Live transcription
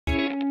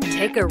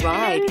Take a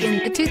ride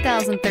in the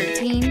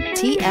 2013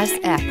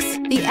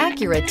 TSX. The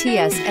Acura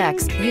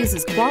TSX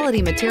uses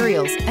quality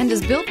materials and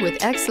is built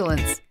with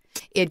excellence.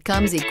 It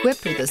comes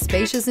equipped with a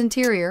spacious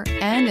interior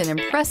and an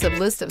impressive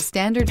list of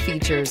standard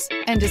features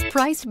and is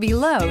priced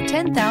below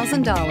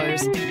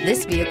 $10,000.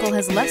 This vehicle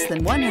has less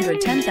than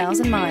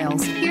 110,000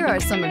 miles. Here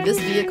are some of this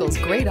vehicle's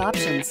great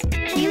options: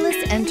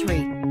 keyless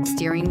entry,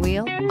 steering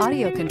wheel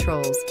audio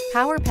controls,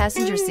 power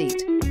passenger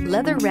seat,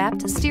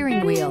 leather-wrapped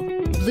steering wheel,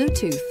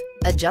 Bluetooth,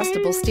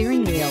 adjustable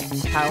steering wheel,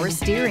 power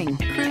steering,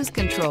 cruise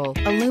control,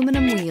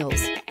 aluminum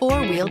wheels,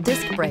 four-wheel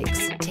disc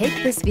brakes.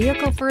 Take this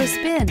vehicle for a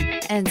spin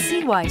and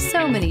see why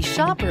so many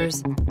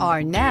shoppers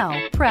are now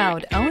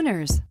proud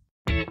owners.